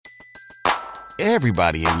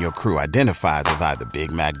Everybody in your crew identifies as either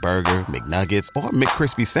Big Mac Burger, McNuggets, or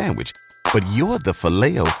McCrispy Sandwich. But you're the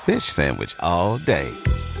Filet-O-Fish Sandwich all day.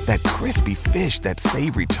 That crispy fish, that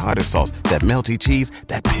savory tartar sauce, that melty cheese,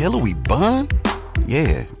 that pillowy bun.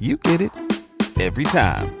 Yeah, you get it. Every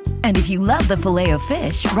time. And if you love the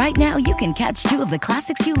Filet-O-Fish, right now you can catch two of the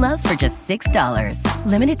classics you love for just $6.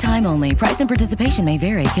 Limited time only. Price and participation may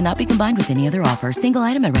vary. Cannot be combined with any other offer. Single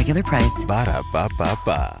item at regular price.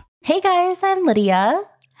 Ba-da-ba-ba-ba. Hey guys, I'm Lydia.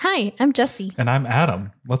 Hi, I'm Jessie. And I'm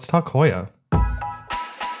Adam. Let's talk Hoya.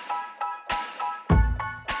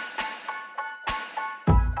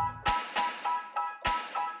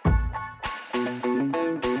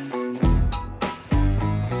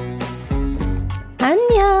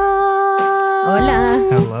 Hola.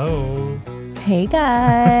 Hello. Hey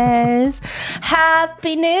guys.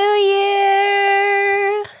 Happy New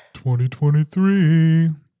Year. 2023.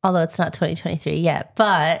 Although it's not 2023 yet,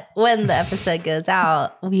 but when the episode goes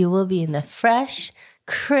out, we will be in the fresh,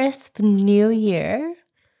 crisp new year.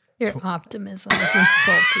 Your optimism is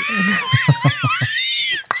insulting.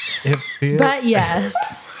 It feels, But yes,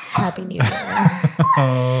 Happy New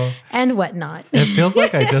Year. And whatnot. it feels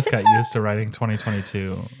like I just got used to writing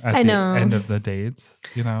 2022 at I the know. end of the dates,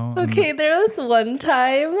 you know? Okay, there was one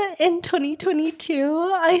time in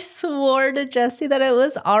 2022, I swore to Jessie that it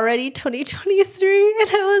was already 2023. And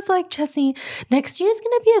I was like, Jessie, next year is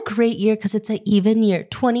going to be a great year because it's an even year,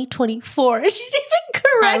 2024. And she didn't even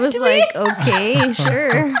correct I was me. like, okay,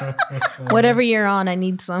 sure. Whatever you're on, I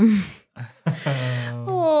need some.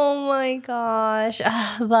 Oh my gosh.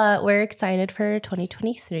 But we're excited for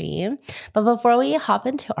 2023. But before we hop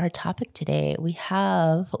into our topic today, we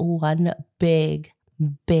have one big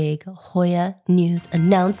Hoya news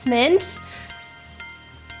announcement.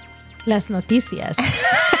 Las noticias.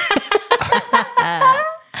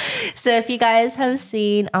 So if you guys have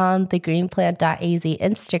seen on the greenplant.az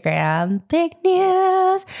Instagram, big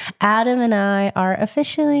news. Adam and I are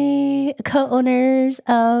officially co-owners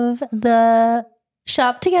of the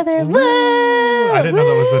shop together. Woo! I didn't know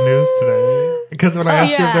that was the news today. Because when I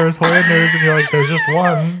asked you if there was Hoya news, and you're like, there's just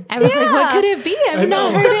one. I was like, what could it be? I've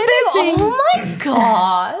not heard anything. Oh my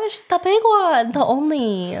gosh. The big one. The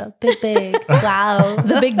only. Big. Wow.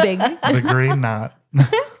 The big. The green knot.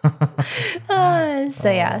 So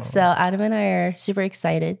Adam and I are super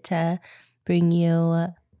excited to bring you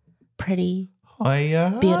pretty,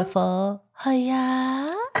 Hoya. beautiful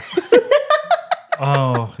Hoya.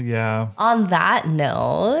 Oh, yeah. On that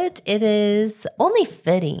note, it is only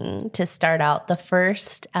fitting to start out the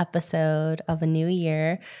first episode of a new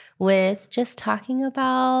year with just talking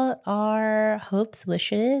about our hopes,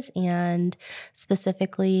 wishes, and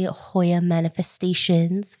specifically Hoya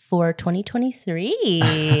manifestations for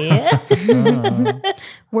 2023.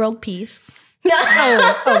 World peace.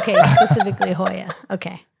 Oh, okay. Specifically Hoya.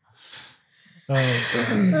 Okay.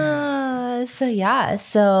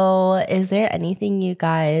 So is there anything you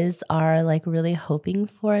guys are like really hoping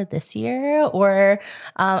for this year? Or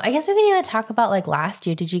I guess we can even talk about like last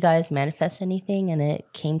year. Did you guys manifest anything and it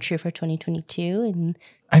came true for 2022? And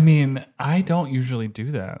I mean, I don't usually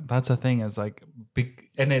do that. That's the thing is like,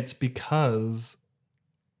 and it's because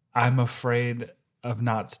I'm afraid of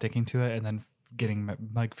not sticking to it and then getting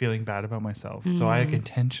like feeling bad about myself. So I like,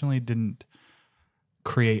 intentionally didn't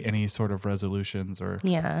create any sort of resolutions or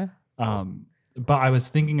but I was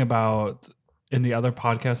thinking about in the other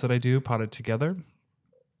podcast that I do, Potted Together.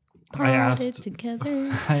 I asked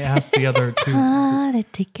the other two.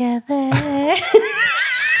 Potted Together.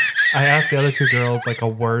 I asked the other two girls like a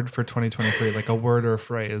word for 2023, like a word or a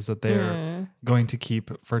phrase that they're going to keep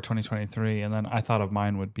for 2023, and then I thought of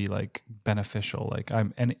mine would be like beneficial. Like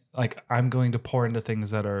I'm going to pour into things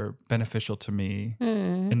that are beneficial to me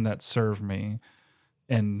and that serve me,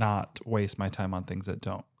 and not waste my time on things that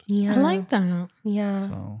don't. Yeah. I like that. Yeah.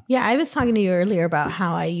 So. Yeah, I was talking to you earlier about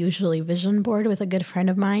how I usually vision board with a good friend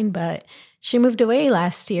of mine, but she moved away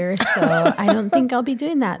last year, so I don't think I'll be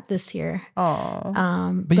doing that this year. Oh.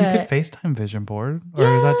 But you could FaceTime vision board,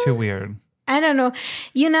 or is that too weird? I don't know.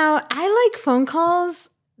 You know, I like phone calls.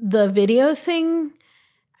 The video thing,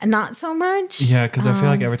 not so much. Yeah, because I feel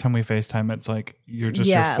like every time we FaceTime, it's like you're just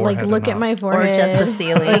your forehead like look at my forehead, or just the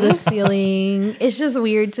ceiling. or the ceiling. It's just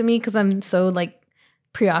weird to me because I'm so like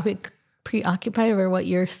preoccupied over what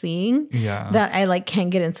you're seeing that I like can't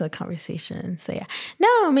get into a conversation. So yeah,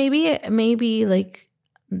 no, maybe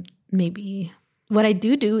what I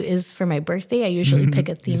do is for my birthday, I usually pick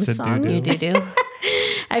a theme song. You do.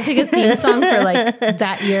 I pick a theme song for like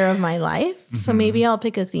that year of my life. So maybe I'll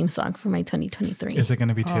pick a theme song for my 2023. Is it going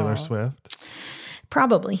to be Taylor Swift?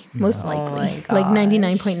 Probably, most likely, like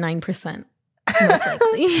 99.9%. most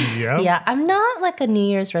likely. Yep. Yeah, I'm not like a New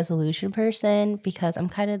Year's resolution person because I'm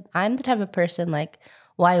the type of person like,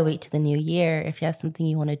 why wait to the new year? If you have something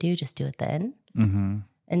you want to do, just do it then. Mm-hmm.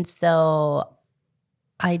 And so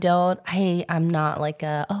I'm not like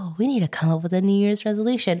we need to come up with a New Year's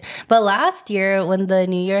resolution. But last year when the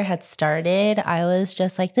new year had started, I was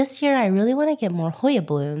just like, this year I really want to get more Hoya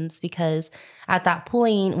blooms because at that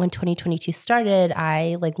point when 2022 started,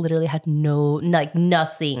 I like literally had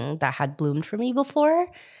nothing that had bloomed for me before.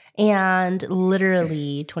 And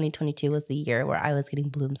literally 2022 was the year where I was getting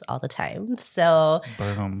blooms all the time. So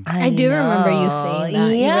Boom. I do remember you saying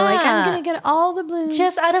that. Yeah. You were like, I'm going to get all the blooms.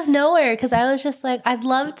 Just out of nowhere, because I was just like, I'd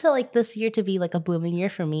love to like this year to be like a blooming year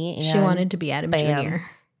for me. And she wanted to be Adam bam. Jr.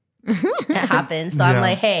 It happened. So I'm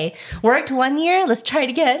like, hey, worked 1 year, let's try it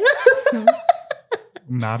again.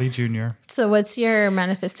 Naughty Junior. So what's your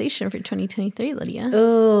manifestation for 2023, Lydia?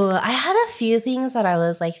 Ooh, I had a few things that I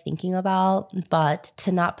was like thinking about, but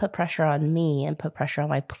to not put pressure on me and put pressure on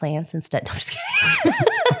my plants instead. No, I'm just kidding.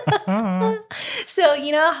 So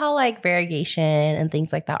you know how like variegation and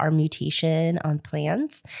things like that are mutation on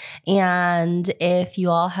plants? And if you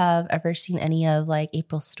all have ever seen any of like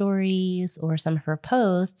April's stories or some of her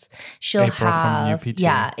posts, she'll April have from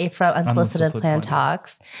UPT. From Unsolicited Plant Plant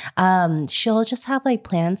Talks. She'll just have like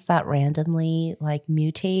plants that randomly like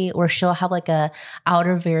mutate, or she'll have like a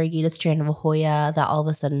outer variegated strand of a Hoya that all of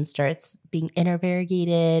a sudden starts being inner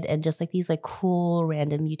variegated, and just like these like cool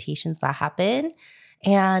random mutations that happen.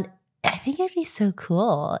 And I think it'd be so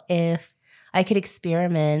cool if I could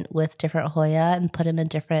experiment with different Hoya and put them in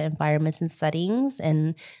different environments and settings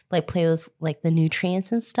and like play with like the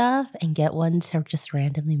nutrients and stuff and get one to just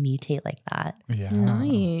randomly mutate like that. Yeah.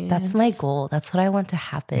 Nice. That's my goal. That's what I want to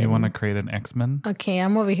happen. You want to create an X-Men? Okay,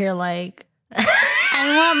 I'm over here like,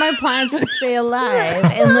 I want my plants to stay alive.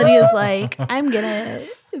 And Lydia's like, I'm going to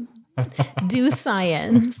do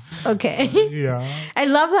science. Okay. Yeah. I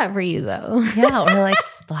love that for you though. Yeah, or like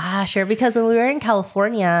splasher. Because when we were in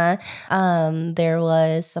California, there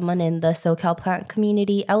was someone in the SoCal plant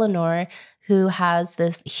community, Eleanor, who has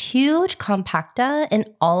this huge compacta, and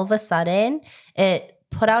all of a sudden it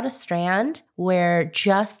put out a strand where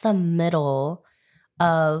just the middle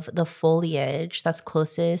of the foliage that's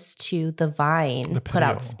closest to the vine put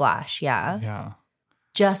out petiole. splash. Yeah. Yeah.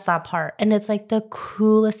 Just that part. And it's like the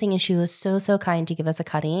coolest thing. And she was so kind to give us a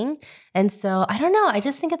cutting. And so I don't know. I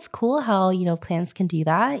just think it's cool how, you know, plants can do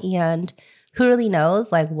that. And who really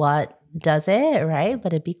knows like what does it, right?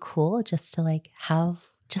 But it'd be cool just to like have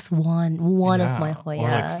just one of my Hoya. Or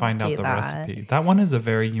like find out the recipe. That one is a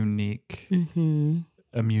very unique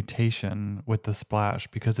a mutation with the splash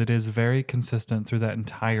because it is very consistent through that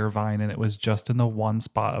entire vine, and it was just in the one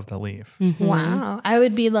spot of the leaf. Wow. I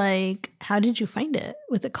would be like, how did you find it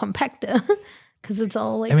with a compacta? Because it's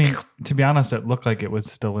all like, I mean, to be honest, it looked like it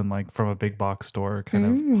was still in like from a big box store, kind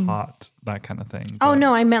of hot, that kind of thing. oh But-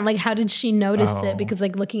 no, I meant like, how did she notice it? Because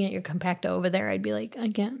like looking at your compacta over there, I'd be like, I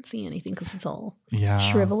can't see anything because it's all yeah.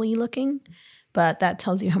 shrivelly looking. But that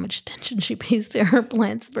tells you how much attention she pays to her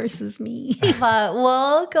plants versus me. But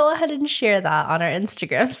we'll go ahead and share that on our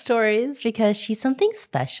Instagram stories because she's something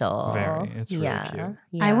special. Very. It's really cute.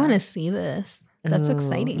 Yeah. I want to see this. That's Ooh,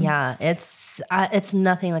 exciting. Yeah, it's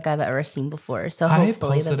nothing like I've ever seen before. So I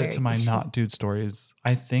hopefully posted it to my Not Dude stories,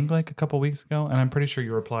 I think like a couple weeks ago, and I'm pretty sure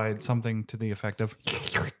you replied something to the effect of,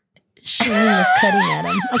 Show me you're cutting at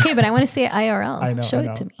him. Okay, but I want to see it IRL. I know. Show I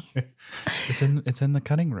know. it to me. It's in the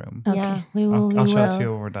cutting room. Okay. Yeah, we will. I'll we show it will. to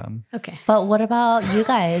you when we're done. Okay. But what about you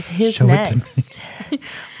guys? Who's Show it to me. next?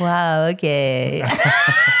 Wow. Okay.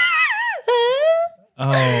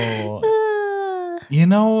 Oh, you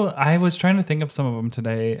know, I was trying to think of some of them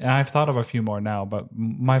today, and I've thought of a few more now. But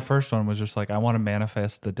my first one was just like, I want to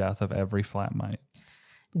manifest the death of every flat mite.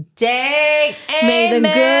 Dang. May the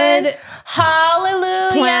Amen. good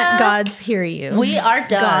Hallelujah. plant gods hear you. We are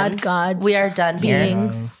done. gods. We are done here.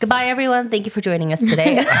 beings. Goodbye, everyone. Thank you for joining us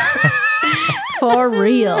today. For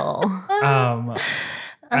real.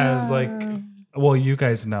 As like, well, you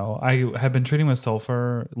guys know, I have been treating with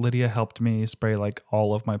sulfur. Lydia helped me spray like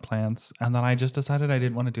all of my plants, and then I just decided I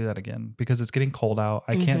didn't want to do that again because it's getting cold out.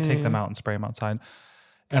 I can't take them out and spray them outside.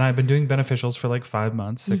 And I've been doing beneficials for like 5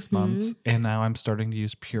 months, 6 months. And now I'm starting to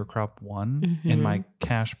use Pure Crop 1 in my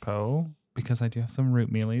cash po because I do have some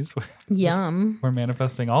root mealies. Yum. We're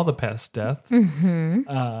manifesting all the pest death. Mm-hmm.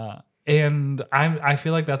 And I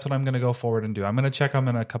feel like that's what I'm going to go forward and do. I'm going to check them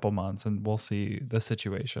in a couple months and we'll see the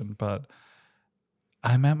situation. But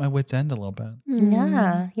I'm at my wit's end a little bit.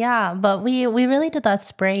 Yeah. But we really did that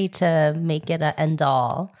spray to make it an end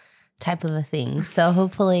all type of a thing. So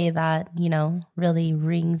hopefully that, you know, really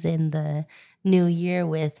rings in the new year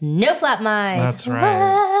with no flat mites. That's right.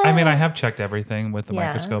 What? I mean, I have checked everything with the Yeah.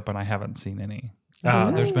 microscope and I haven't seen any.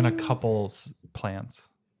 There's been a couple plants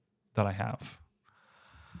that I have.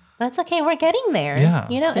 That's okay. We're getting there. Yeah.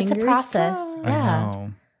 You know, it's a Fingers process. crossed. I Yeah.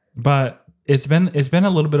 know. But it's been a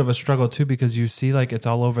little bit of a struggle too, because you see like it's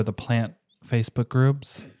all over the plant Facebook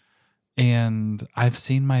groups. And I've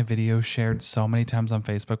seen my video shared so many times on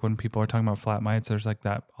Facebook when people are talking about flat mites. There's like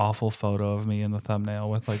that awful photo of me in the thumbnail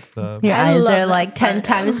with like the Your I eyes love are that like 10 photo.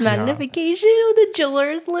 times magnification with a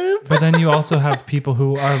jeweler's loop. But then you also have people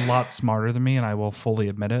who are a lot smarter than me, and I will fully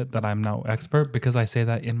admit it that I'm no expert because I say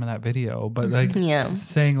that in that video. But like Yeah.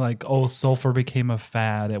 saying like, oh, sulfur became a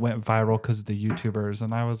fad. It went viral because of the YouTubers.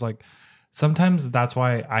 And I was like, sometimes that's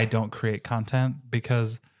why I don't create content,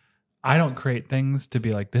 because I don't create things to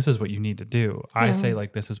be like, this is what you need to do. I say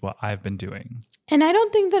like, this is what I've been doing. And I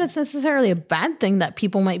don't think that it's necessarily a bad thing that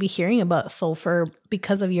people might be hearing about sulfur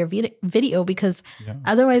because of your video, because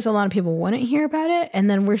otherwise a lot of people wouldn't hear about it. And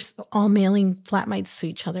then we're all mailing flat mites to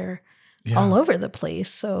each other all over the place.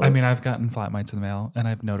 So I mean, I've gotten flat mites in the mail and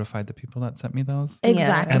I've notified the people that sent me those.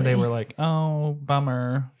 exactly. And they were like, oh,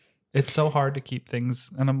 bummer. It's so hard to keep things.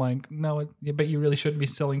 And I'm like, no, but you really shouldn't be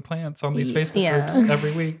selling plants on these Facebook groups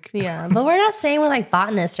every week. Yeah, but we're not saying we're like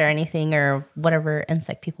botanists or anything or whatever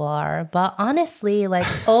insect people are. But honestly, like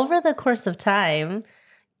over the course of time,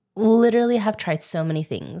 literally have tried so many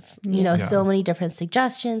things, you know, so many different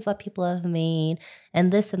suggestions that people have made and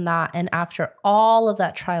this and that. And after all of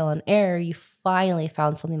that trial and error, you finally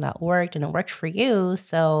found something that worked and it worked for you.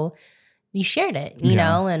 So you shared it, you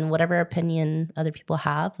know, and whatever opinion other people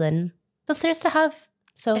have, then that's theirs to have.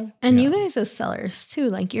 So, and you guys as sellers too,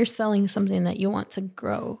 like you're selling something that you want to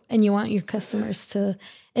grow and you want your customers to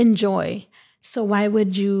enjoy. So why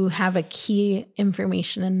would you have a key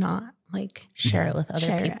information and not like share it with other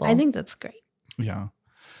share it? people. I think that's great. Yeah.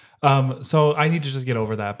 So I need to just get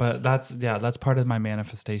over that, but that's part of my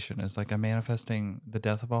manifestation is like I'm manifesting the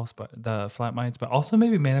death of all the flat mites, but also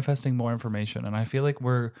maybe manifesting more information. And I feel like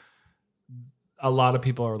a lot of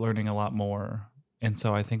people are learning a lot more. And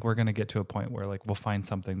so I think we're going to get to a point where like we'll find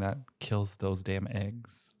something that kills those damn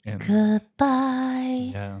eggs. And Goodbye.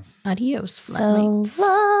 yes. Adios, flat So mites.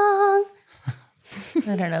 long.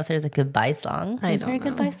 I don't know if there's a goodbye song. Is there a don't know.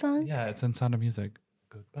 goodbye song? Yeah, it's in Sound of Music.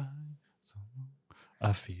 Goodbye. So long.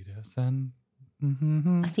 A fetus and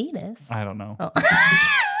A fetus. I don't know. Oh.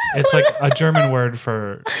 It's like a German word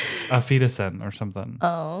for a fetusen or something.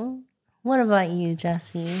 Oh. What about you,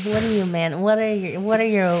 Jesse? What are you, man? What are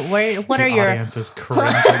your Audience is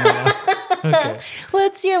cringing. Okay.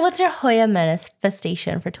 what's your Hoya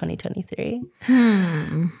manifestation for 2023?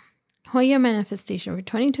 Hoya manifestation for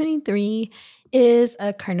 2023 is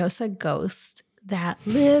a Carnosa ghost that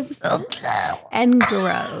lives and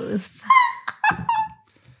grows.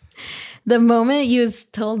 The moment you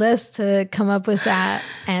told us to come up with that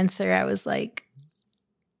answer, I was like,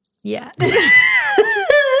 yeah.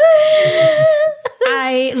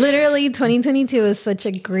 I literally 2022 is such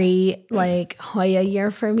a great like Hoya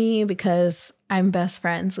year for me because I'm best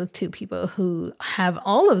friends with two people who have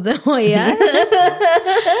all of the Hoya.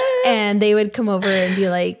 And they would come over and be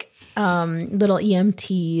like little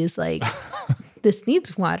EMTs, like this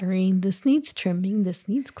needs watering, this needs trimming, this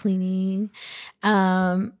needs cleaning.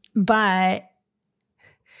 But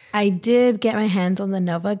I did get my hands on the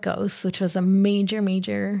Nova Ghost, which was a major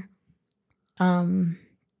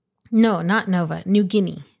no, not Nova, New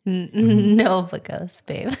Guinea. Nova Ghost,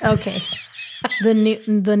 babe. Okay. The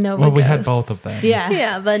Nova Well, we Ghost. had both of them. Yeah.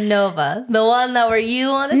 Yeah, but Nova. The one that you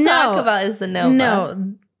want to talk about is the Nova.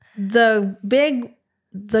 No. The big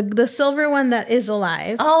the silver one that is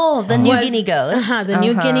alive. Oh, the New Guinea Ghost. The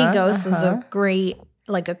New Guinea Ghost was a great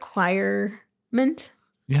like acquirement.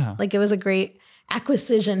 Yeah. Like it was a great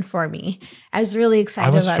acquisition for me. I was really excited I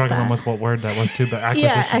was about struggling that. with what word that was too, but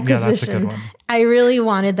acquisition. Yeah, that's a good one. I really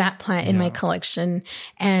wanted that plant in my collection,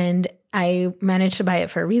 and I managed to buy it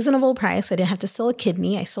for a reasonable price. I didn't have to sell a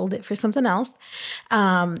kidney. I sold it for something else.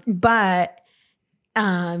 But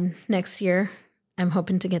next year, I'm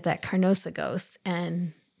hoping to get that Carnosa Ghost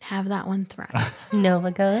and have that one thrive. Nova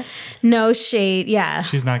Ghost. No shade. Yeah.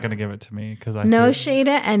 She's not going to give it to me because I No shade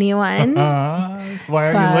at anyone. Why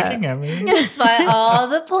are you looking at me? Despite all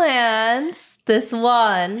the plans, this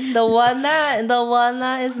one, the one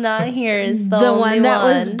that is not here is the only one that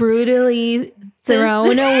was brutally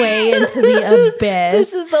thrown away into the abyss.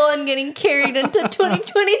 This is the one getting carried into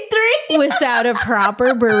 2023 without a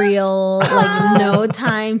proper burial, like no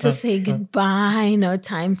time to say goodbye, no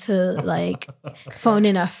time to like phone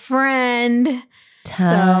in a friend.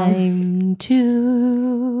 Time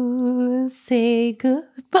to say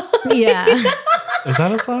goodbye. Yeah. Is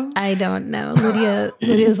that a song? I don't know.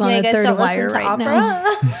 Lydia's on a third wire right now.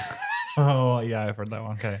 Oh, yeah, I've heard that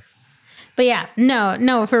one. Okay. But yeah,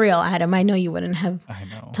 no, for real, Adam. I know you wouldn't have I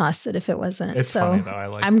know. tossed it if it wasn't. It's funny, though. I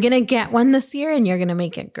like I'm going to get one this year and you're going to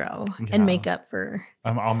make it grow and make up for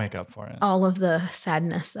I'll make up for it. all of the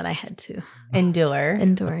sadness that I had to endure.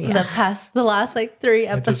 Yeah. The last like 3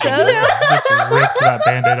 episodes. Just ripped that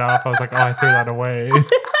Band-Aid off. I was like, oh, I threw that away.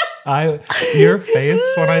 Your face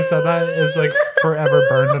when I said that is like forever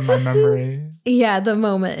burned in my memory. Yeah, the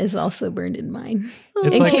moment is also burned in mine.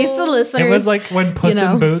 It's in like, case the listeners, it was like when Puss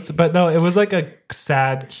in Boots, but no, it was like a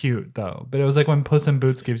sad cute though. But it was like when Puss in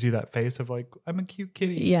Boots gives you that face of like, I'm a cute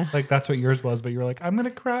kitty. Yeah. Like that's what yours was, but you were like, I'm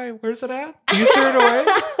gonna cry. Where's it at? You threw it away.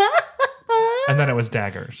 And then it was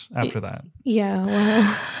daggers after that. Yeah,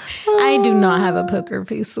 well, I do not have a poker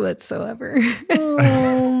face whatsoever.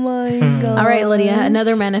 Oh my God. All right, Lydia,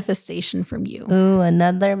 another manifestation from you. Ooh,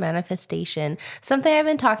 another manifestation. Something I've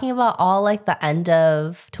been talking about all like the end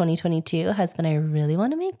of 2022 has been I really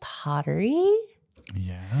want to make pottery.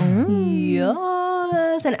 Yeah.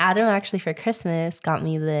 Yes. And Adam actually for Christmas got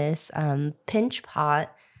me this pinch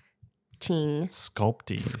pot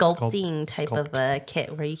sculpting type of a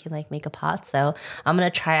kit where you can like make a pot. So I'm going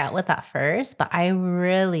to try out with that first, but I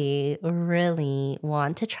really, really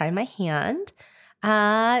want to try my hand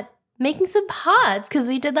at making some pots because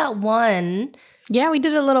we did that one. Yeah, we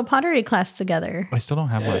did a little pottery class together. I still don't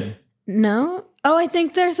have one. No? Oh, I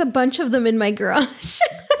think there's a bunch of them in my garage.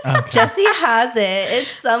 Okay. Jesse has it. It's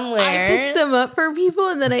somewhere. I picked them up for people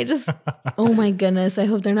and then I just, oh my goodness, I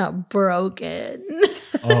hope they're not broken.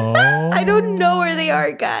 Oh. I don't know where they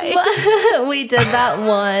are, guys. We did that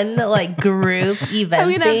one like group event I'm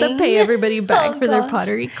going to have to pay everybody back for their gosh.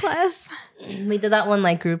 pottery class. We did that one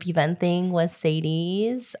like group event thing with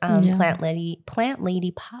Sadie's plant lady, pot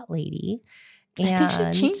lady. I think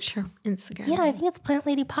she changed her Instagram. Yeah, I think it's plant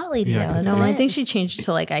lady, pot lady Yeah, now. 'cause isn't No, I it? think she changed it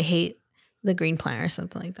to like, I hate the green plant or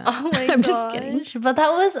something like that. Oh my I'm gosh. just kidding. But that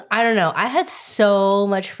was, I don't know. I had so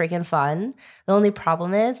much freaking fun. The only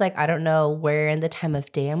problem is like, I don't know where in the time of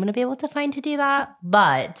day I'm going to be able to find to do that.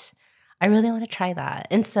 But I really want to try that.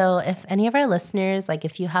 And so if any of our listeners, like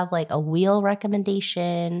if you have like a wheel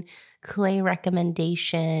recommendation, clay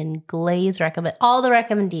recommendation, glaze recommend, all the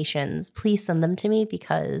recommendations, please send them to me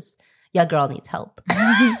because your girl needs help.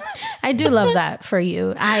 I do love that for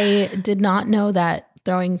you. I did not know that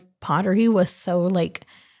throwing pottery was so like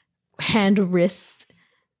hand wrist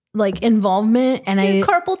like involvement, and I have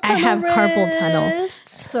carpal tunnel.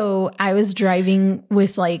 wrists. So I was driving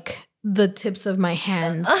with like the tips of my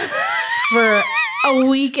hands for a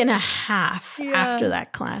week and a half after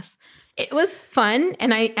that class. It was fun,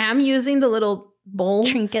 and I am using the little bowl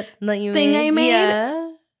Trinket that you thing made. I made. Yeah.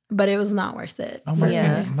 but it was not worth it. Oh, for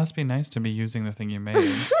Yeah. me. must be nice to be using the thing you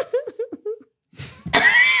made.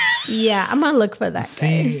 Yeah, I'm gonna look for that,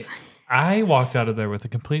 See, guys. I walked out of there with a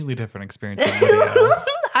completely different experience than Lydia.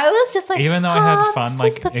 I was just like, Even though I had fun this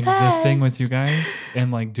like is the existing with best. you guys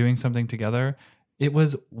and like doing something together, it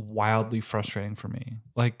was wildly frustrating for me.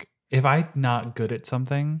 Like if I'm not good at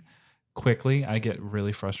something quickly, I get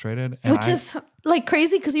really frustrated. And Which is like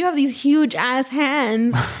crazy because you have these huge ass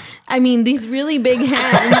hands. I mean, these really big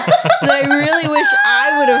hands that I really wish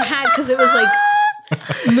I would have had because it was like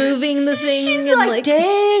moving the thing. She's and like,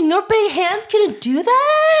 dang, your big hands couldn't do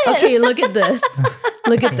that. Okay, look at this.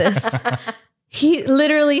 Look at this. He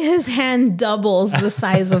literally, his hand doubles the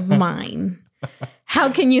size of mine. How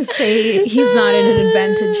can you say he's not at an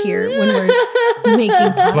advantage here when we're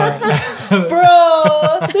making pottery?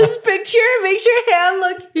 Bro, this picture makes your hand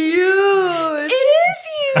look huge. It is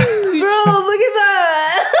huge. Bro, look at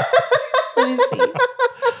that. Let me see.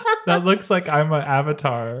 that looks like I'm an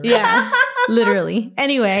avatar. Yeah, literally.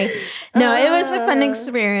 Anyway, no, it was a fun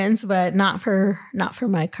experience, but not for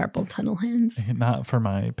my carpal tunnel hands, Not for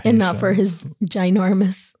my patience. and not for his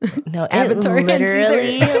ginormous. No, it Avatar hands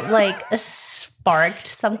literally either. like sparked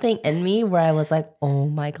something in me where I was like, oh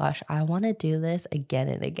my gosh, I want to do this again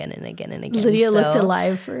and again and again and again. Lydia So- looked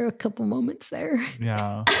alive for a couple moments there.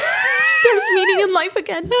 Yeah. There's meaning in life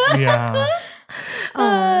again. Yeah.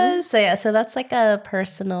 So that's like a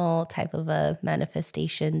personal type of a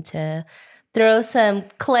manifestation to throw some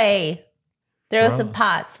clay, throw some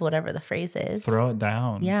pots, whatever the phrase is. Throw it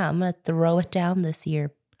down. Yeah, I'm going to throw it down this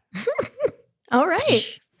year. All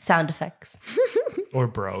right. Sound effects. Or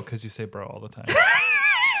bro, because you say bro all the time.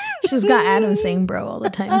 She's got Adam saying bro all the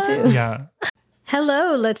time too. Yeah.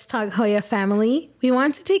 Hello, Let's Talk Hoya family. We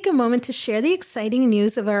want to take a moment to share the exciting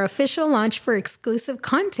news of our official launch for exclusive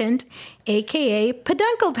content, aka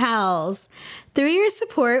Peduncle Pals. Through your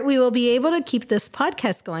support, we will be able to keep this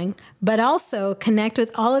podcast going, but also connect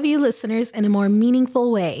with all of you listeners in a more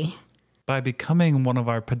meaningful way. By becoming one of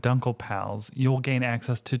our Peduncle Pals, you'll gain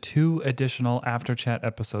access to 2 additional After Chat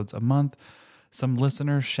episodes a month, some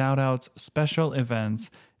listener shout-outs, special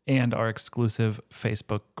events, and our exclusive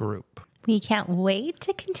Facebook group. We can't wait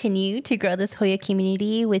to continue to grow this Hoya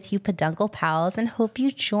community with you Peduncle Pals and hope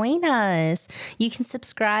you join us. You can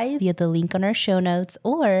subscribe via the link on our show notes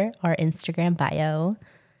or our Instagram bio.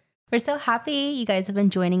 We're so happy you guys have been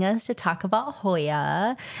joining us to talk about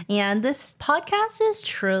Hoya. And this podcast is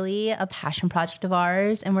truly a passion project of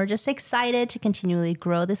ours. And we're just excited to continually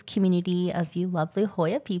grow this community of you lovely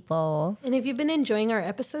Hoya people. And if you've been enjoying our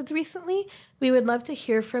episodes recently, we would love to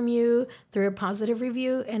hear from you through a positive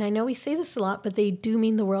review. And I know we say this a lot, but they do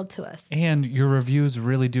mean the world to us. And your reviews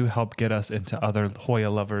really do help get us into other Hoya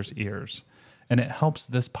lovers' ears. And it helps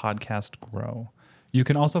this podcast grow. You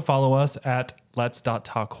can also follow us at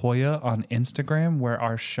Let's.Talk.Hoya on Instagram, where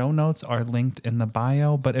our show notes are linked in the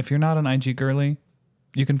bio. But if you're not an IG girly,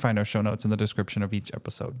 you can find our show notes in the description of each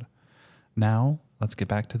episode. Now, let's get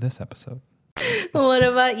back to this episode. What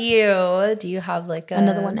about you? Do you have like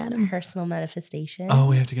Another one, Adam. Personal manifestation? Oh,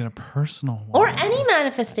 we have to get a personal one. Or any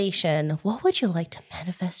manifestation. What would you like to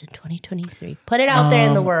manifest in 2023? Put it out there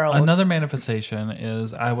in the world. Another manifestation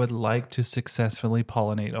is I would like to successfully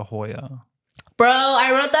pollinate a Hoya. Bro,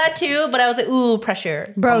 I wrote that too, but I was like, ooh,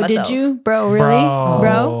 pressure. Bro, did you? Bro, really?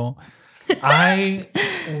 Bro? I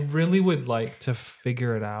really would like to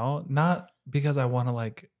figure it out. Not because I want to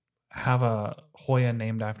like have a Hoya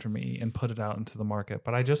named after me and put it out into the market,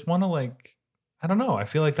 but I just want to like, I don't know. I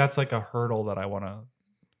feel like that's like a hurdle that I want to.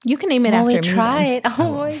 You can name it after me. We tried.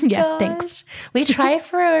 Oh my gosh. Yeah, thanks. We tried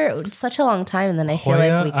for such a long time, and then I feel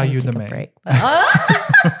Hoya, like we can take a break. But,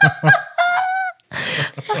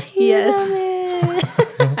 Yes.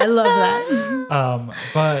 I love that.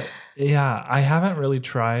 But yeah, I haven't really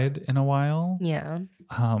tried in a while. Yeah.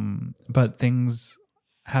 But things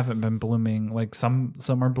haven't been blooming. Like some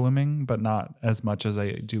are blooming, but not as much as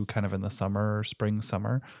I do kind of in the summer, spring,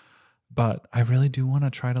 summer. But I really do want to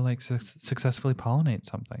try to like successfully pollinate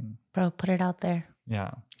something. Bro, put it out there.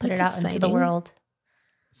 Yeah. Put That's it out into the exciting. world.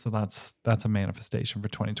 So that's a manifestation for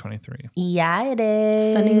 2023. Yeah, it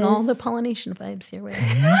is. Sending all the pollination vibes your way.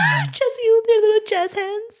 Jessie with your little jazz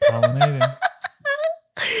hands. Pollinating.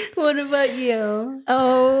 What about you?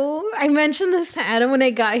 Oh, I mentioned this to Adam when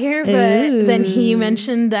I got here, but then he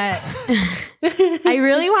mentioned that I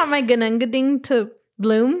really want my ganungading to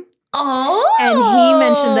bloom. Oh. And he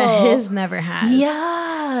mentioned that his never has.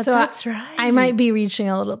 Yeah, So that's right. I might be reaching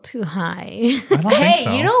a little too high. I don't think Hey,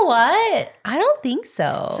 so. you know what? I don't think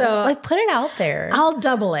so. So- like, put it out there. I'll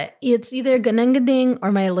double it. It's either ganungading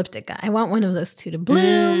or my elliptica. I want one of those two to bloom.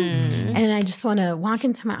 And I just want to walk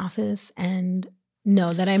into my office and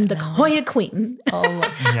know that I'm the Hoya queen. Oh,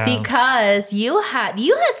 Yes. because you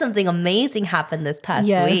had something amazing happen this past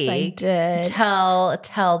Yes, week. I did.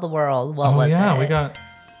 Tell the world what was yeah, it? we got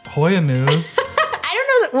Hoya news. I don't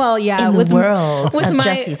know that. Well, yeah, in with the world with of my-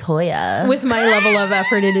 Jessie's Hoya. with my level of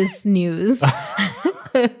effort, it is news.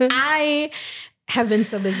 I have been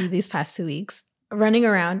so busy these past 2 weeks running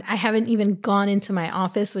around. I haven't even gone into my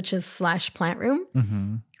office, which is / plant room.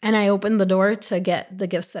 Mm-hmm. And I opened the door to get the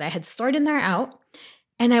gifts that I had stored in there out.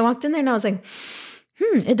 And I walked in there and I was like,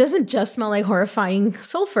 it doesn't just smell like horrifying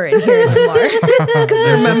sulfur in here anymore.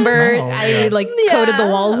 Because remember, smell, I yeah. coated the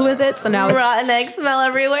walls with it. So now rotten egg smell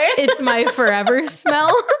everywhere. it's my forever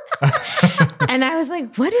smell. And I was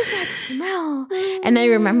like, what is that smell? And I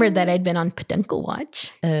remembered that I'd been on peduncle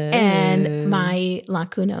watch. And my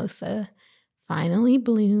lacunosa finally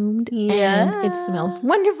bloomed. Yeah. And it smells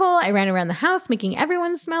wonderful. I ran around the house making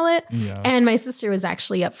everyone smell it. Yes. And my sister was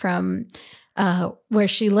actually up from where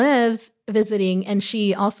she lives visiting, and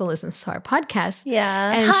she also listens to our podcast.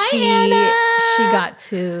 Yeah. And Hi, she Anna. got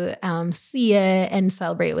to see it and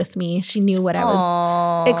celebrate with me. She knew what I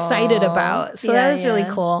was excited about. So that was really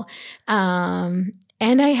cool. And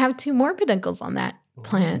I have 2 more peduncles on that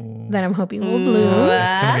plant that I'm hoping will bloom.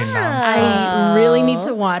 It's going to be nonstop. I really need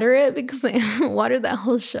to water it because I haven't watered that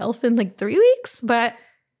whole shelf in like 3 weeks, but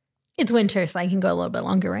it's winter, so I can go a little bit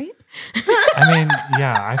longer, right? I mean,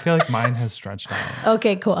 yeah, I feel like mine has stretched out.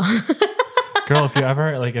 Okay, cool. Girl, if you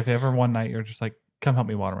ever one night you're just like, come help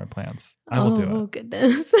me water my plants, I will do Oh, it.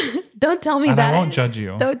 goodness. Don't tell me And that. I won't judge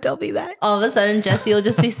you. Don't tell me that. All of a sudden, Jessie will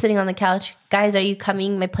just be sitting on the couch. Guys, are you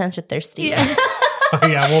coming? My plants are thirsty. Yeah.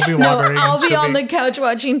 Yeah, we'll be No, watering. I'll be on the couch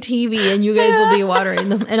watching TV and you guys will be watering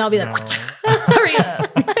them. And I'll be like, Hurry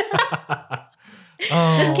up.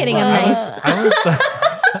 Just kidding. I'm nice.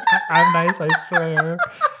 I'm nice, I swear.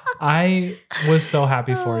 I was so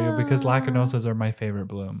happy for you because lacunosas are my favorite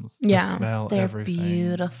blooms. Yeah. The smell, They're everything.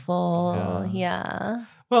 beautiful. Yeah.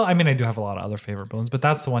 Well, I mean, I do have a lot of other favorite blooms, but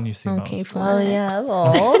that's the one you see Okay, most. fine. Oh, yeah.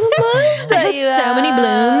 All the blooms I that have you so many have.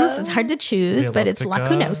 blooms. It's hard to choose, The but it's elliptica.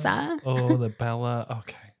 lacunosa. Oh, the Bella.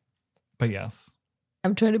 Okay. But yes.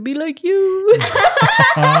 I'm trying to be like you.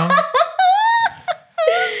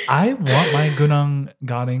 I want my Gunung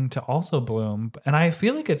Gading to also bloom, and I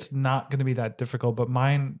feel like it's not going to be that difficult, but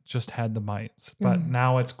mine just had the mites, but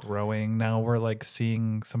now it's growing. Now we're like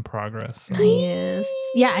seeing some progress. So. Yes.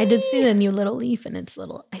 Yeah, I did see the new little leaf and I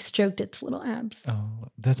stroked its little abs. Oh,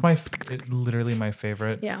 that's literally my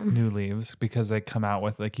favorite new leaves because they come out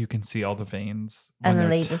with like you can see all the veins And then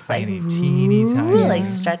they're they just like teeny like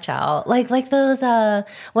stretch out like those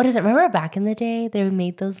what is it? Remember back in the day they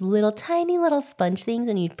made those little tiny little sponge things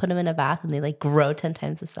and you'd put them in a bath and they like grow 10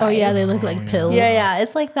 times the size. Oh, yeah, they look like pills. Yeah,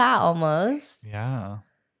 it's like that almost. Yeah.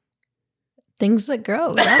 Things that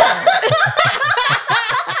grow.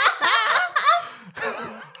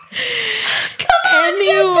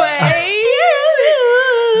 Anyway.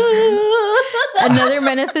 Another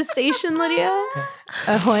manifestation, Lydia?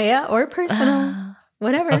 A Hoya or personal?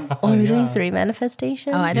 Whatever. Or we're doing 3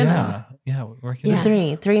 manifestations. Oh, I don't know. Yeah, we're working. Yeah.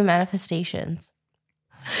 Three manifestations.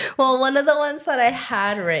 Well, one of the ones that I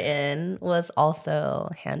had written was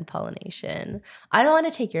also hand pollination. I don't want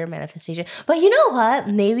to take your manifestation, but you know what?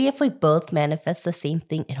 Maybe if we both manifest the same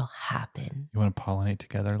thing, it'll happen. You want to pollinate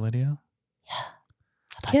together, Lydia?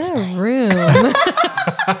 Get a room.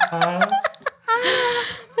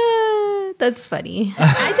 That's funny.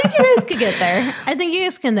 I think you guys could get there. I think you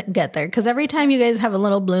guys can get there because every time you guys have a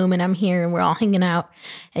little bloom and I'm here and we're all hanging out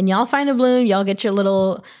and y'all find a bloom, y'all get your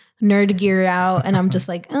little nerd gear out and I'm just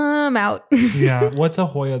like, I'm out. Yeah. What's a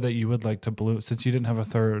Hoya that you would like to bloom since you didn't have a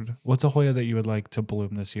third? What's a Hoya that you would like to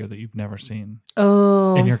bloom this year that you've never seen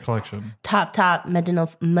in your collection? Top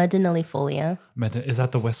Medinellifolia. Is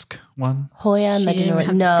that the whisk one? Hoya She didn't Medinelli. have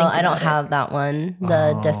to No, think I don't about have that one.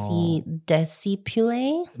 The Oh.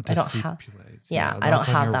 Decipulae. I don't have. Decipulates. Yeah, I don't that's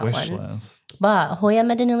on have your that wish one. list. But Hoya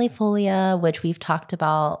Medinellifolia, which I've talked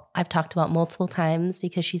about multiple times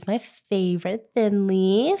because she's my favorite thin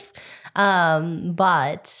leaf.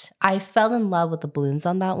 But I fell in love with the blooms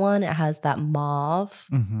on that one. It has that mauve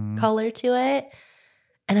color to it.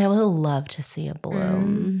 And I would love to see a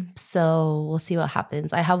bloom. So we'll see what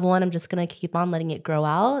happens. I have one. I'm just going to keep on letting it grow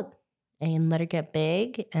out and let her get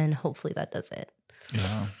big. And hopefully that does it.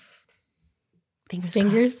 Yeah.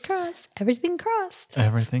 Fingers crossed. Everything crossed.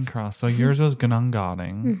 Everything crossed. So yours was Gunung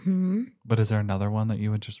Gading. But is there another one that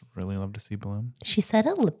you would just really love to see bloom? She said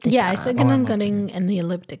elliptica. Yeah, I said Gunung and the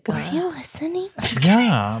elliptica. Were you listening?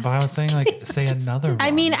 Yeah, but I was saying like say another one.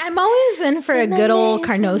 I mean, I'm always in for a good old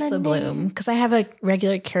Carnosa bloom because I have a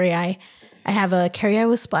regular carry-eye. I have a carry-eye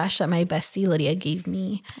with splash that my bestie Lydia gave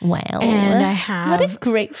me. Wow. And I have... What a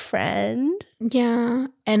great friend. Yeah.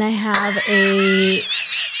 And I have a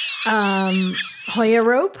Hoya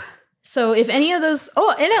rope. So if any of those...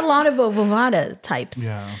 Oh, and a lot of Ovovada types.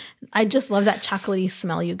 Yeah. I just love that chocolatey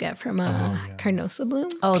smell you get from a Carnosa bloom.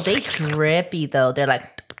 Oh, they drippy though. They're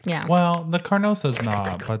like... Yeah. Well, the Carnosa's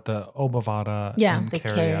not, but the Obavada and the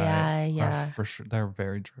Carry-eye yeah. are for sure. They're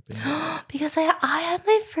very drippy. Because I had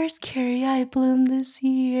my first carry-eye bloom this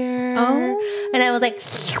year. Oh. And I was like...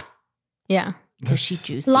 Yeah. Is she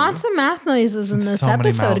juicy? Lots of mouth noises in this So many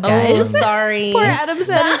episode, mouth guys. Oh, sorry. Poor Adam's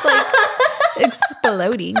head is like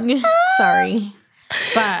exploding. Sorry.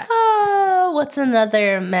 But what's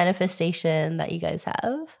another manifestation that you guys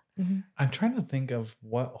have? I'm trying to think of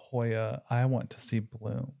what Hoya I want to see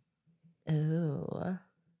bloom. Ooh.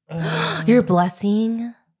 Your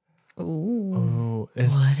blessing? Ooh.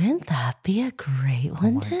 Wouldn't that be a great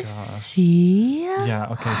one my to gosh. see? Yeah,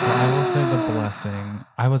 okay, so I will say the blessing.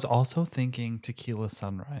 I was also thinking Tequila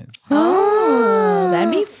Sunrise. oh,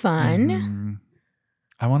 that'd be fun.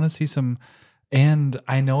 I want to see some, and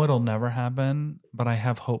I know it'll never happen, but I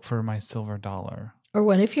have hope for my silver dollar. Or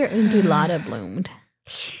what if your undulata bloomed?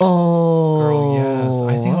 Oh. Girl, yes.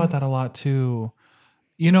 I think about that a lot too.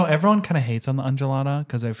 You know, everyone kind of hates on the undulata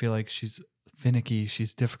because I feel like she's finicky,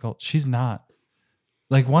 she's difficult. She's not.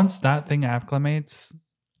 Like once that thing acclimates,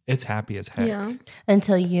 it's happy as heck. Yeah.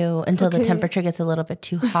 Until the temperature gets a little bit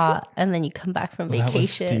too hot and then you come back from That was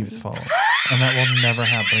vacation. Steve's fault. And that will never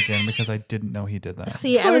happen again because I didn't know he did that.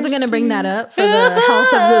 See, I wasn't going to bring that up for the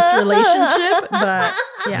health of this relationship, but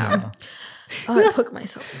yeah. Oh, I poked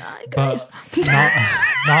myself in the eye, guys. But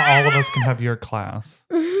not all of us can have your class.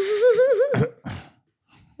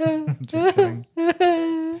 Just kidding.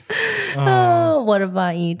 Oh, what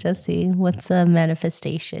about you, Jesse? What's a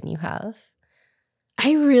manifestation you have?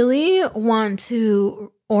 I really want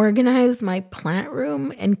to organize my plant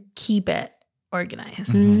room and keep it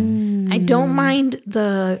organized. I don't mind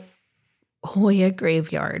the Hoya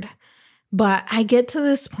graveyard, but I get to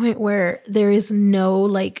this point where there is no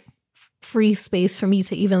like free space for me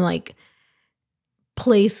to even like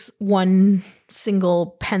place one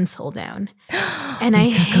single pencil down. And I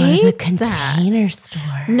hate go to the container store.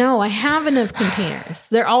 No, I have enough containers.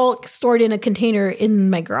 They're all stored in a container in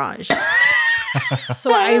my garage.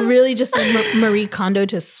 So I really just need Marie Kondo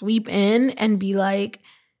to sweep in and be like,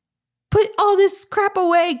 put all this crap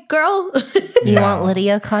away, girl. You want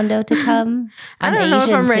Lydia Kondo to come? I don't know if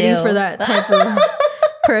I'm ready for that type of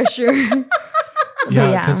pressure.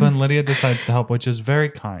 Yeah, because when Lydia decides to help, which is very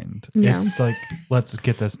kind, it's like, let's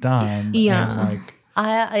get this done. Yeah. And like,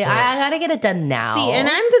 I gotta get it done now. See, and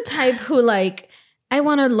I'm the type who like, I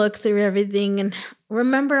want to look through everything and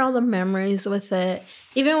remember all the memories with it.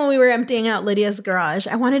 Even when we were emptying out Lydia's garage,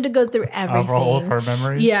 I wanted to go through everything. all of her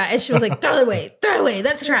memories? Yeah, and she was like, throw it away,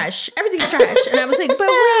 that's trash. Everything's trash. And I was like, but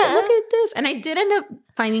wait, look at this. And I did end up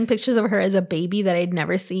finding pictures of her as a baby that I'd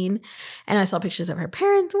never seen. And I saw pictures of her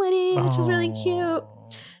parents' wedding, which was really cute.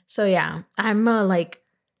 So yeah, I'm like,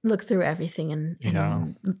 look through everything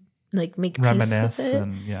and like make reminisce peace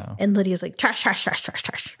with it. And Lydia's like, trash.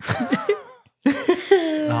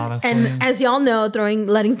 Honestly. And as y'all know,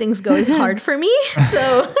 letting things go is hard for me.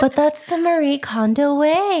 So, but that's the Marie Kondo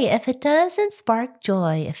way. If it doesn't spark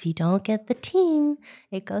joy, if you don't get the ting,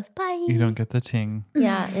 it goes bye. You don't get the ting.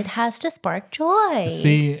 Yeah, it has to spark joy.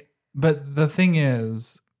 See, but the thing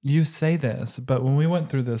is, you say this, but when we went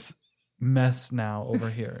through this mess now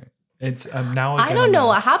over here, it's now. I don't know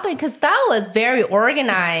what happened because that was very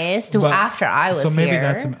organized after I was here. So maybe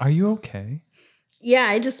that's. Are you okay? Yeah,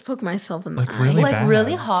 I just poked myself in the eye. Really bad.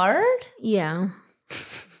 Really hard? Yeah.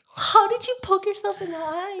 How did you poke yourself in the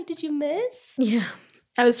eye? Did you miss? Yeah.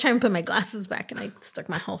 I was trying to put my glasses back and I stuck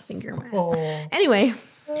my whole finger in my eye. Anyway.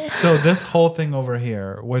 So this whole thing over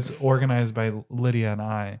here was organized by Lydia and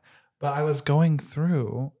I. But I was going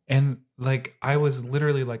through and like I was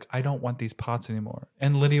literally like, I don't want these pots anymore.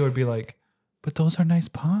 And Lydia would be like, but those are nice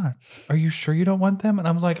pots. Are you sure you don't want them? And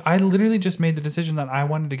I was like, I literally just made the decision that I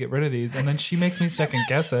wanted to get rid of these. And then she makes me second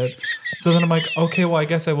guess it. So then I'm like, okay, well, I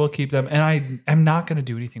guess I will keep them. And I am not going to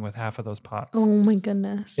do anything with half of those pots. Oh my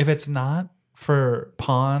goodness. If it's not for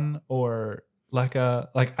pawn or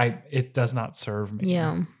it does not serve me.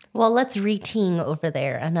 Yeah. Well, let's re-ting over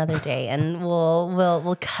there another day and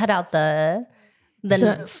we'll cut out the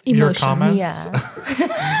emotion. Your comments?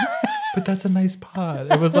 Yeah. But that's a nice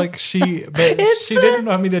pot. It was like she didn't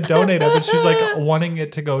want me to donate it, but she's like wanting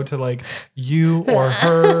it to go to like you or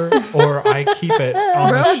her or I keep it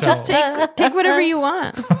on the shelf. Just take whatever you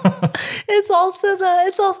want. It's also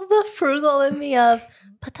the frugal in me of,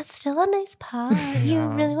 but that's still a nice pot. Yeah. You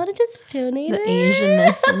really want to just donate the it?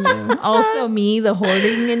 Asianness in you. Also me, the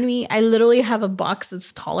hoarding in me. I literally have a box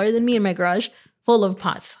that's taller than me in my garage full of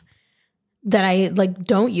pots that I like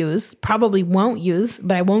don't use, probably won't use,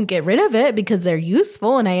 but I won't get rid of it because they're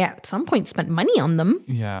useful and I at some point spent money on them.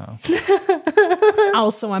 Yeah.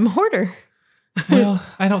 Also, I'm a hoarder. Well,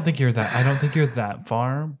 I don't think you're that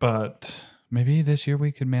far, but maybe this year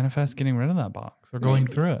we could manifest getting rid of that box or going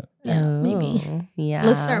through it. Yeah, maybe. Yeah.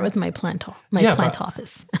 Let's start with my plant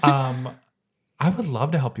office. I would love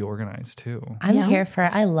to help you organize too. I'm here for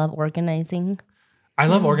it. I love organizing. I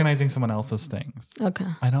love organizing someone else's things. Okay.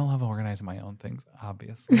 I don't love organizing my own things,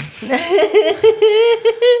 obviously.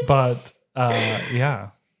 But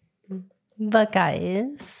yeah. But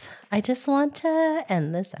guys, I just want to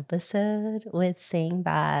end this episode with saying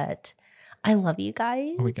that I love you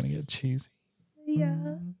guys. Are we going to get cheesy?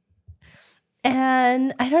 Yeah.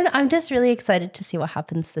 And I don't know. I'm just really excited to see what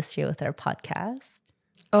happens this year with our podcast.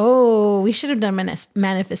 Oh, we should have done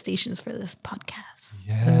manifestations for this podcast.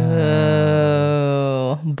 Yeah.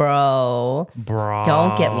 Oh, bro.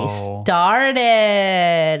 Don't get me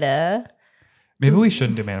started. Maybe we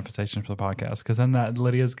shouldn't do manifestations for the podcast because then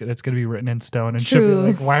it's going to be written in stone and she'll be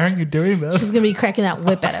like, why aren't you doing this? She's going to be cracking that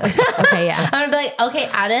whip at us. Okay, yeah. I'm going to be like, okay,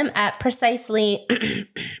 Adam, at precisely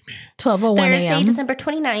 12:01 Thursday, a.m. December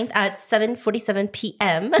 29th at 7:47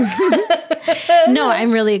 p.m. No,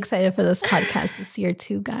 I'm really excited for this podcast this year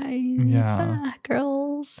too, guys. Yeah.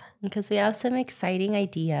 Girls. Because we have some exciting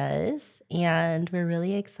ideas and we're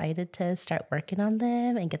really excited to start working on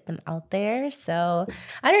them and get them out there. So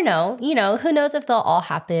I don't know, who knows if they'll all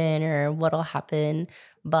happen or what'll happen.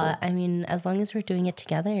 But I mean, as long as we're doing it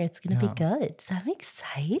together, it's going to be good. So I'm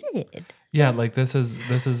excited. Yeah, like this is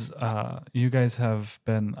you guys have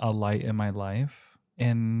been a light in my life.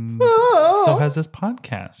 and Oh. so has this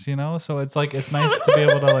podcast, you know? So it's like, it's nice to be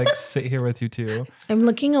able to like sit here with you two I'm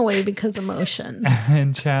looking away because emotions.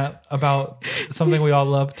 and chat about something we all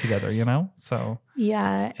love together, you know? So,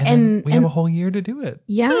 Yeah. and then we have a whole year to do it.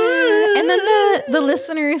 yeah. And then the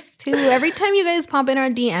listeners too. Every time you guys pop in our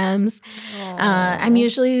DMs,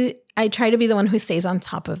 I try to be the one who stays on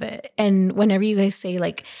top of it. And whenever you guys say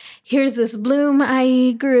like, here's this bloom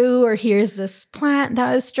I grew, or here's this plant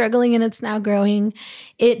that was struggling and it's now growing,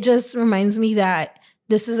 it just reminds me that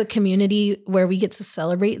this is a community where we get to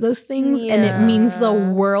celebrate those things. And it means the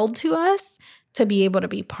world to us to be able to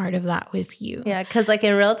be part of that with you. Yeah, because like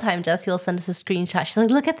in real time, Jessie will send us a screenshot. She's like,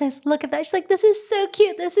 look at this, look at that. She's like, this is so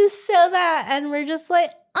cute. This is so that. And we're just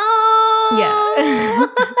like, oh.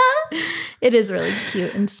 Yeah. It is really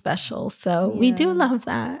cute and special. So we do love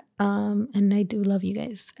that. And I do love you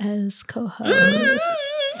guys as co-hosts.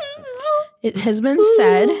 It has been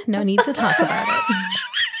said. No need to talk about it.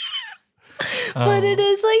 But it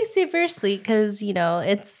is like super sweet because, you know,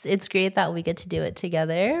 it's great that we get to do it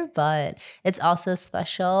together, but it's also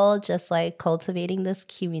special just like cultivating this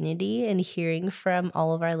community and hearing from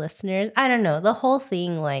all of our listeners. I don't know, the whole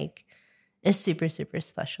thing like is super, super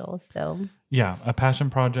special. So Yeah, a passion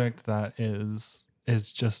project that is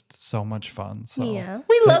just so much fun. So yeah,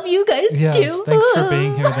 we love you guys too. Thanks for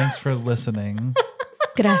being here. Thanks for listening.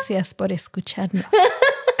 Gracias por escucharnos.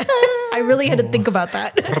 I really had to think about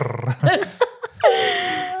that.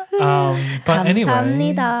 But anyway,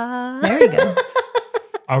 감사합니다. There you go.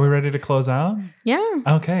 are we ready to close out? Yeah.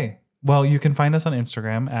 Okay. Well, you can find us on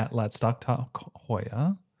Instagram at Let's Talk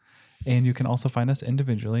Hoya. And you can also find us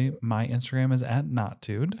individually. My Instagram is at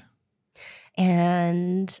Nottude.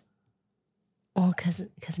 And well, because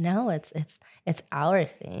now it's our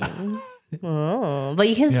thing. Oh, but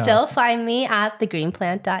you can still find me at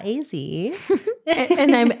thegreenplant.az.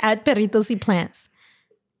 And I'm at Perritos y Plants.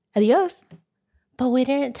 Adios. But we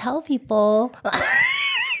didn't tell people.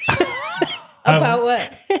 About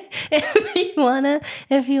what?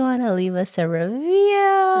 if you wanna leave us a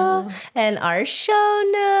review and our show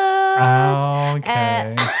notes.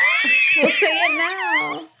 Okay. We'll say it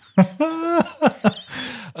now.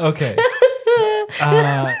 Okay.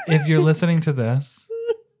 If you're listening to this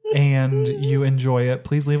and you enjoy it,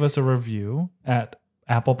 please leave us a review at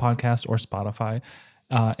Apple Podcasts or Spotify.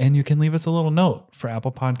 And you can leave us a little note for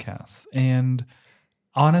Apple Podcasts. And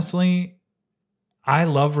honestly, I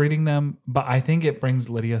love reading them, but I think it brings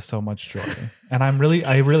Lydia so much joy. And I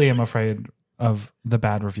really am afraid of the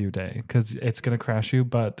bad review day because it's going to crash you,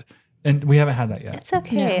 and we haven't had that yet. It's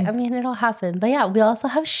okay. Yeah. I mean, it'll happen. But yeah, we also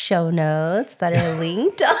have show notes that are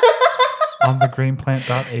linked. On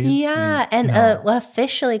thegreenplant.az. Yeah, and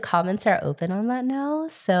officially comments are open on that now.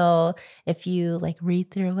 So if you like read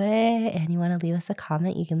through it and you want to leave us a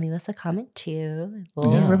comment, you can leave us a comment too.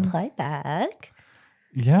 We'll reply back.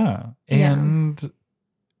 Yeah. And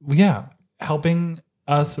yeah, helping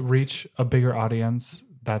us reach a bigger audience.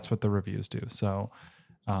 That's what the reviews do. So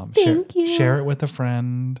share it with a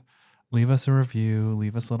friend. Leave us a review.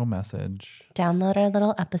 Leave us a little message. Download our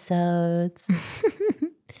little episodes.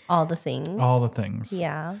 All the things. All the things.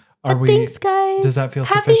 Yeah. Thanks, guys. Does that feel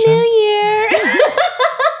Happy sufficient? New Year.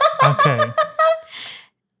 Okay.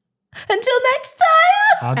 Until next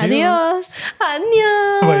time. Adios.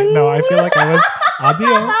 Annyeong. Wait, no, I feel like I was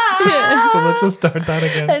adios. So let's just start that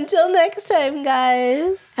again. Until next time,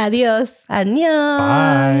 guys. Adios.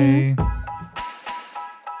 Annyeong. Bye.